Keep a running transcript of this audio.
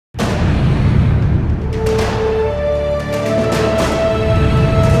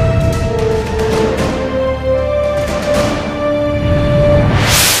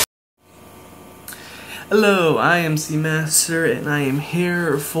Hello, I am Seamaster, and I am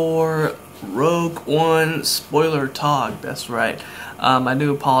here for Rogue One spoiler talk. That's right. I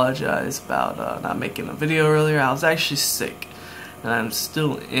do apologize about not making a video earlier. I was actually sick, and I'm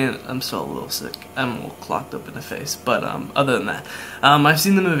still a little sick. I'm a little clogged up in the face, but other than that, I've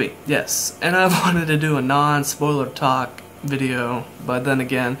seen the movie, yes, and I wanted to do a non-spoiler talk video, but then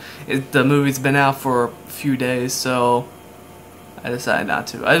again, the movie's been out for a few days, so I decided not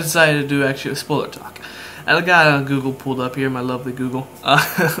to. I decided to do actually a spoiler talk. I got Google pulled up here, my lovely Google.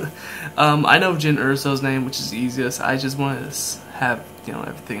 I know Jyn Erso's name, which is the easiest. I just wanted to have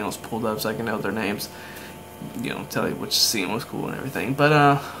everything else pulled up so I can know their names. Tell you which scene was cool and everything.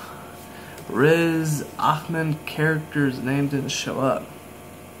 But Riz Ahmed character's name didn't show up.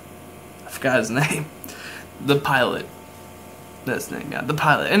 I forgot his name. The pilot. That's his name, yeah. The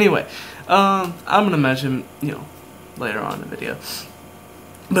pilot. Anyway, I'm gonna mention later on in the video.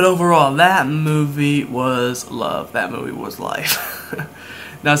 But overall, that movie was love. That movie was life.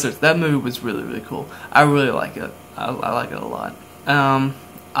 No, seriously, that movie was really, really cool. I really like it. I like it a lot.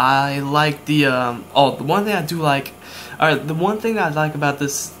 I like the the one thing I do like. Alright, the one thing I like about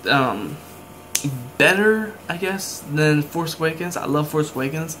this better, I guess, than Force Awakens. I love Force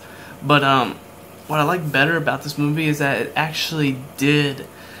Awakens, but what I like better about this movie is that it actually did,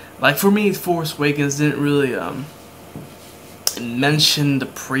 like, for me, Force Awakens didn't really mention the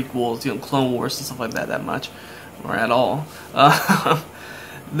prequels, Clone Wars and stuff like that much, or at all.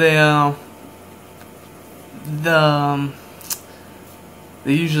 They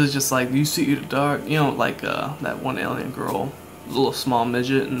usually just like, you see the dark, like that one alien girl, the little small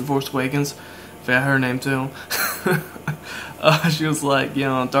midget in Force Awakens. I forgot her name too. She was like,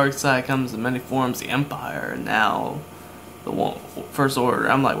 dark side comes in many forms, the Empire, and now the First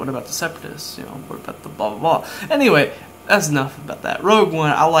Order. I'm like, what about the Separatists? What about the blah blah blah? Anyway, that's enough about that. Rogue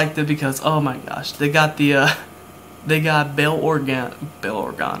One, I liked it because, oh my gosh, they got Bail Organa,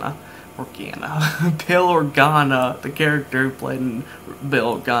 the character who played in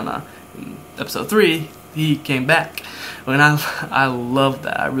Bail Organa in Episode 3. He came back, and I loved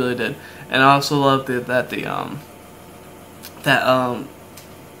that. I really did, and I also loved it that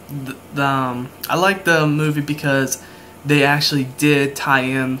I liked the movie because they actually did tie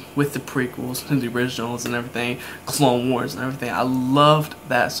in with the prequels and the originals and everything, Clone Wars and everything. I loved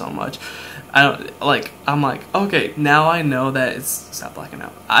that so much. I'm like, okay, now I know that stop blacking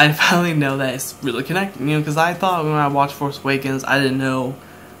out. I finally know that it's really connected, because I thought when I watched Force Awakens, I didn't know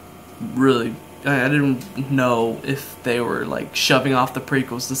if they were like shoving off the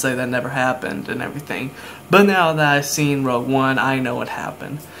prequels to say that never happened and everything. But now that I've seen Rogue One, I know what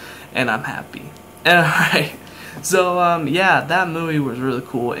happened, and I'm happy. Alright. So yeah, that movie was really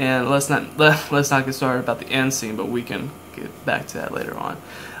cool, and let's not get started about the end scene, but we can get back to that later on.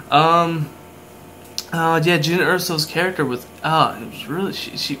 Yeah, Jyn Erso's character was it was really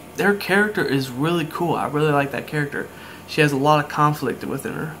her character is really cool. I really like that character. She has a lot of conflict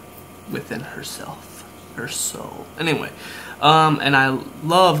within herself, her soul. Anyway, and I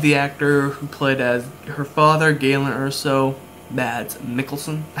love the actor who played as her father, Galen Erso, Mads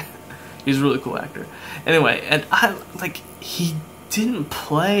Mikkelsen. He's a really cool actor. Anyway, and he didn't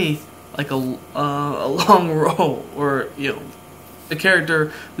play like a long role, or a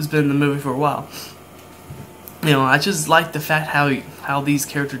character who's been in the movie for a while. I just like the fact how these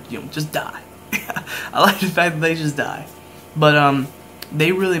characters just die. I like the fact that they just die. But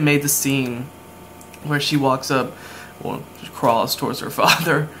they really made the scene where she walks up, crawls towards her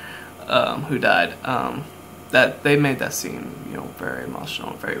father, who died. That they made that scene, very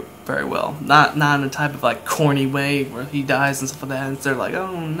emotional, very, very well. Not in a type of like corny way where he dies and stuff like that. And they're like,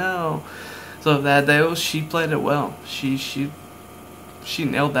 oh no. So she played it well. She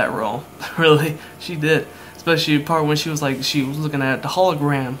nailed that role. Really, she did. Especially the part when she was looking at the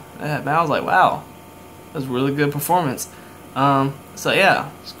hologram. I was like, wow, that was a really good performance. So yeah,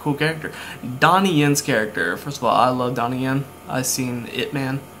 it's a cool character. Donnie Yen's character. First of all, I love Donnie Yen. I've seen Ip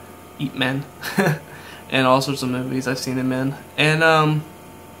Man. And all sorts of movies I've seen him in. And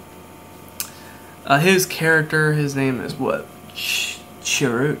his character, his name is what?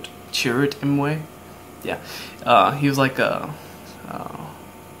 Chirrut Imwe. Yeah. He was like a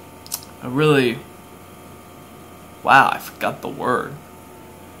really, wow, I forgot the word.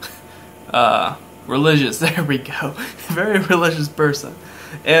 Religious. There we go. Very religious person.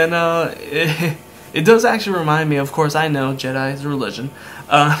 And it does actually remind me, of course I know Jedi is a religion,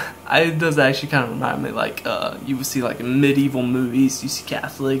 it does actually kind of remind me, like, you would see like in medieval movies, you see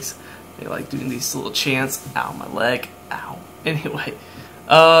Catholics, they like doing these little chants, ow, my leg, ow. Anyway,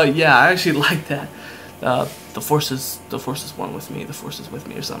 yeah, I actually like that. The force is one with me, the force is with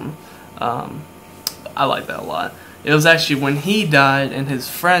me or something. I like that a lot. It was actually when he died and his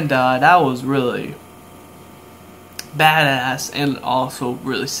friend died, that was really badass and also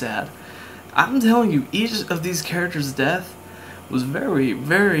really sad. I'm telling you, each of these characters' death was very,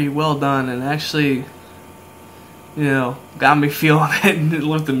 very well done, and actually, you know, got me feeling it. And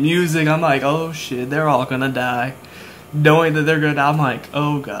with the music, I'm like, oh shit, they're all gonna die. Knowing that they're gonna die, I'm like,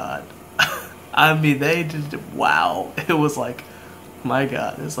 oh god. I mean, they did, wow. It was like, my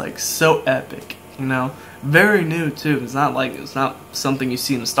god, it's like so epic, you know? Very new too. It's not something you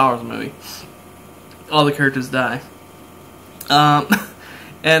see in a Star Wars movie. All the characters die.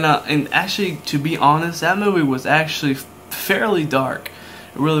 And actually, to be honest, that movie was actually fairly dark.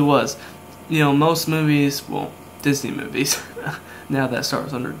 It really was. You know, most movies, well, Disney movies, now that Star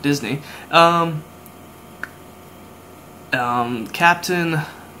Wars under Disney, Captain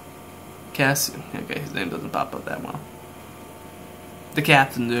Cassie, okay, his name doesn't pop up that well. The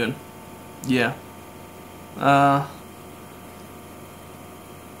captain, dude. Yeah. No,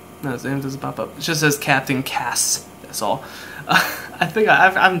 his name doesn't pop up. It just says Captain Cass. That's all.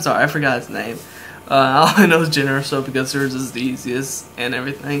 I'm sorry, I forgot his name. All I know is Jyn Erso because hers is the easiest and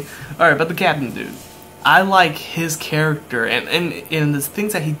everything. Alright, but the captain, dude. I like his character and the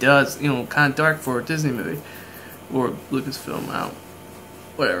things that he does, you know, kind of dark for a Disney movie. Or Lucasfilm,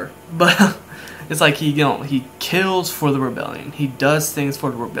 whatever. But it's like he kills for the rebellion. He does things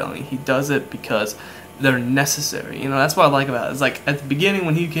for the rebellion. He does it because they're necessary. You know, that's what I like about it. It's like at the beginning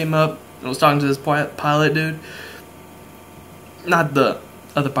when he came up and was talking to this pilot dude, not the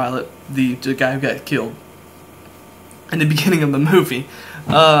other pilot, the guy who got killed in the beginning of the movie.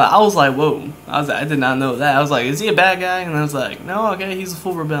 I was like, whoa. I did not know that. I was like, is he a bad guy? And I was like, no, okay, he's a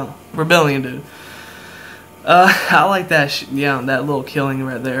full rebellion dude. I like that, yeah, that little killing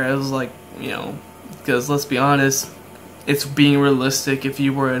right there. It was like, you know, because let's be honest, it's being realistic. If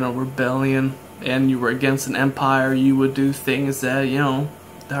you were in a rebellion and you were against an empire, you would do things that, you know,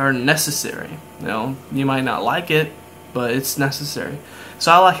 that are necessary. You know, you might not like it, but it's necessary.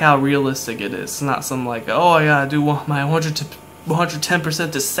 So I like how realistic it is. It's not something like, oh, I gotta do my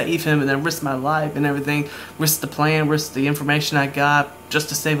 110% to save him and then risk my life and everything, risk the plan, risk the information I got just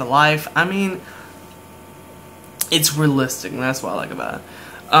to save a life. I mean, it's realistic, and that's what I like about it.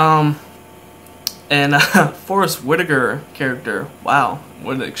 And Forrest Whitaker character, wow,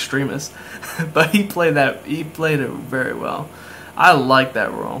 what an extremist. But he played it very well. I like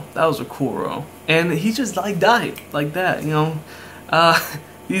that role. That was a cool role. And he just like died like that, you know.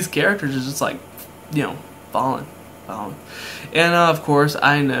 These characters are just like, you know, falling. And of course,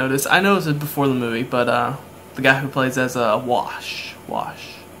 I noticed it before the movie, but the guy who plays as Wash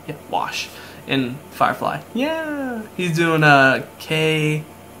in Firefly, yeah, he's doing K2SO,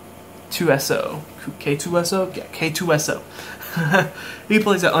 yeah, K2SO. He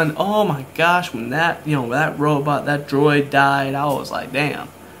plays it on. Oh my gosh, when that robot, that droid died, I was like, damn,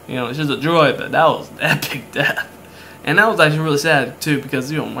 you know, it's just a droid, but that was an epic death. And that was actually really sad too,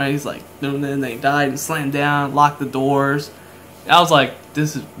 because, you know, when he's like doing it and they died and slammed down, locked the doors. I was like,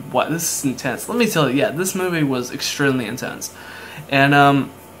 this is intense. Let me tell you, yeah, this movie was extremely intense.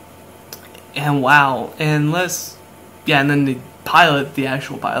 And wow, and then the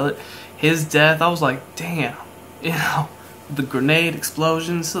actual pilot, his death, I was like, damn, you know, the grenade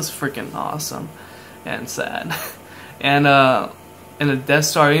explosions, this is freaking awesome and sad. And the Death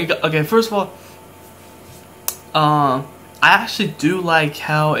Star, okay, first of all, I actually do like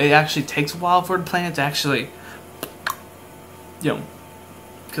how it actually takes a while for the planet to actually, you know,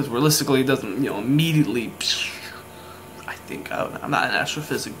 because realistically it doesn't, you know, immediately, I think, I'm not an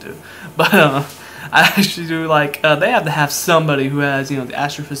astrophysics dude, but I actually do like, they have to have somebody who has, you know, the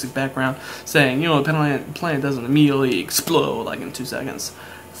astrophysics background saying, you know, the planet doesn't immediately explode like in 2 seconds,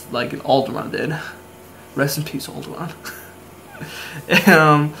 like Alderaan did. Rest in peace, Alderaan.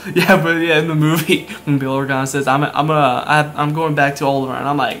 Yeah, in the movie when Bail Organa says I'm going back to Alderaan,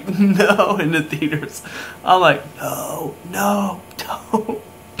 I'm like, no, in the theaters, I'm like, no, don't.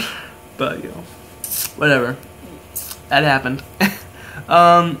 But, you know, whatever, that happened.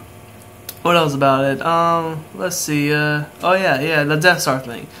 What else about it? Let's see. Oh yeah, the Death Star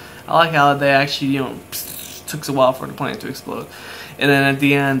thing. I like how they actually, you know, took a while for the planet to explode, and then at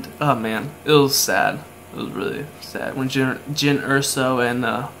the end, oh man, it was sad. It was really sad when Jyn Erso and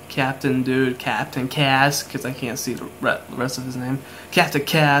Captain Cass, because I can't see the rest of his name, Captain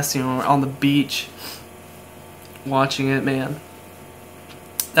Cass, you know, were on the beach watching it. Man,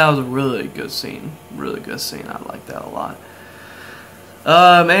 that was a really good scene. Really good scene. I like that a lot.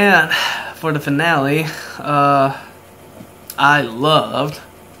 Man, for the finale, I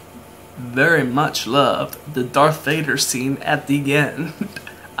very much loved the Darth Vader scene at the end.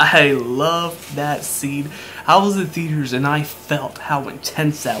 I love that scene. I was in theaters and I felt how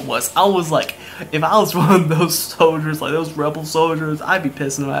intense that was. I was like, if I was one of those soldiers, like those rebel soldiers, I'd be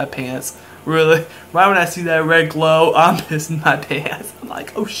pissing my pants. Really. Right when I see that red glow, I'm pissing my pants. I'm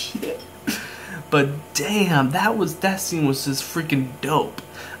like, oh shit. But damn, that scene was just freaking dope.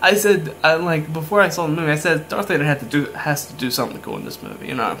 I said, before I saw the movie, I said Darth Vader has to do something cool in this movie,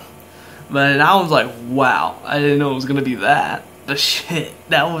 you know. But I was like, wow, I didn't know it was gonna be that. But shit,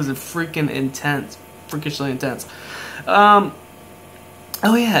 that was a freakishly intense. Oh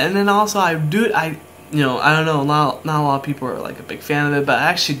yeah, and then also I don't know, not a lot of people are like a big fan of it, but I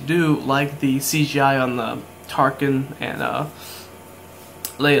actually do like the CGI on the Tarkin and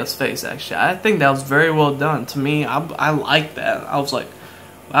Leia's face. Actually, I think that was very well done. To me, I like that. I was like,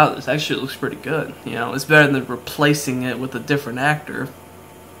 wow, this actually looks pretty good. You know, it's better than replacing it with a different actor.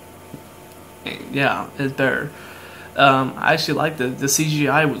 Yeah, it's better. I actually liked the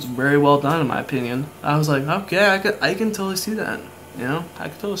CGI was very well done in my opinion. I was like, okay, I can totally see that. You know, I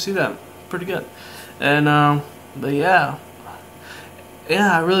can totally see that. Pretty good. And but yeah,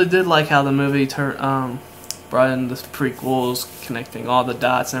 I really did like how the movie brought in the prequels, connecting all the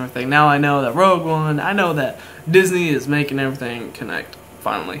dots and everything. Now I know that Rogue One, I know that Disney is making everything connect.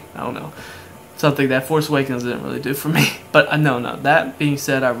 Finally, I don't know. Something that Force Awakens didn't really do for me. But no. That being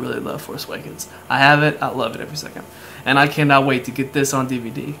said, I really love Force Awakens. I have it. I love it every second. And I cannot wait to get this on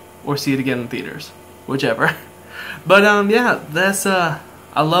DVD or see it again in theaters, whichever. But yeah, that's I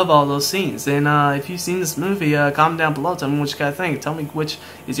love all those scenes. And if you've seen this movie, comment down below. Tell me what you guys think. Tell me which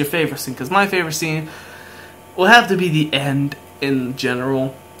is your favorite scene. Because my favorite scene will have to be the end in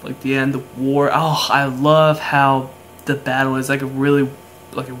general, like the end of war. Oh, I love how the battle is like a really.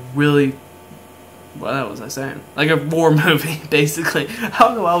 What was I saying? Like a war movie, basically. I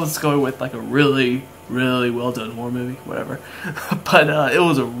don't know. I was going with like a really, really well done war movie, whatever. But it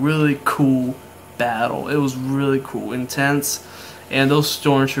was a really cool battle. It was really cool, intense, and those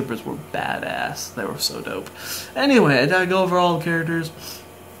stormtroopers were badass. They were so dope. Anyway, I gotta go over all the characters.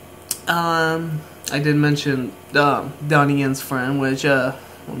 I did mention Donnie Yen's friend, which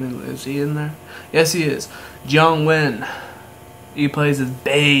is he in there? Yes, he is. Jiang Wen. He plays as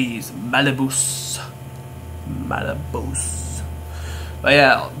Baze Malibus. But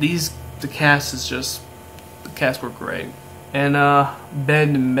yeah, the cast were great. And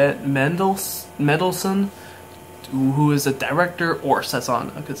Ben Mendelsohn, who is a director, or sets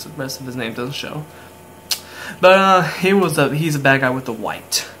on, because the rest of his name doesn't show. But he's a bad guy with the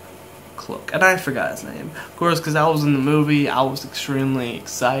white cloak, and I forgot his name. Of course, because I was in the movie, I was extremely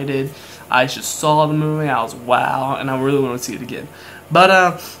excited. I just saw the movie, I was wow, and I really want to see it again.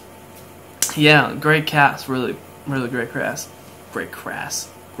 But yeah, great cast, really great cast.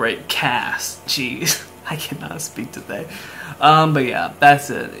 Great cast. Jeez, I cannot speak today. But yeah, that's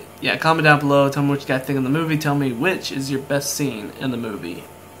it. Yeah, comment down below. Tell me what you guys think of the movie. Tell me which is your best scene in the movie.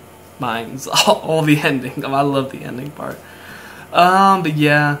 Mine's all the ending. I love the ending part. But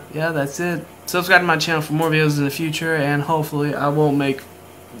yeah, that's it. Subscribe to my channel for more videos in the future, and hopefully I won't make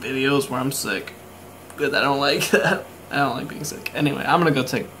videos where I'm sick. Good, I don't like that. I don't like being sick. Anyway, I'm gonna go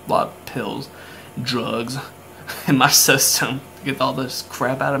take a lot of pills, drugs in my system to get all this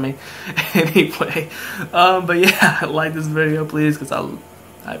crap out of me. Anyway, but yeah, like this video please, because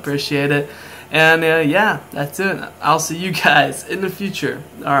I appreciate it. And yeah, that's it. I'll see you guys in the future.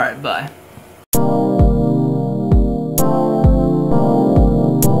 Alright, bye.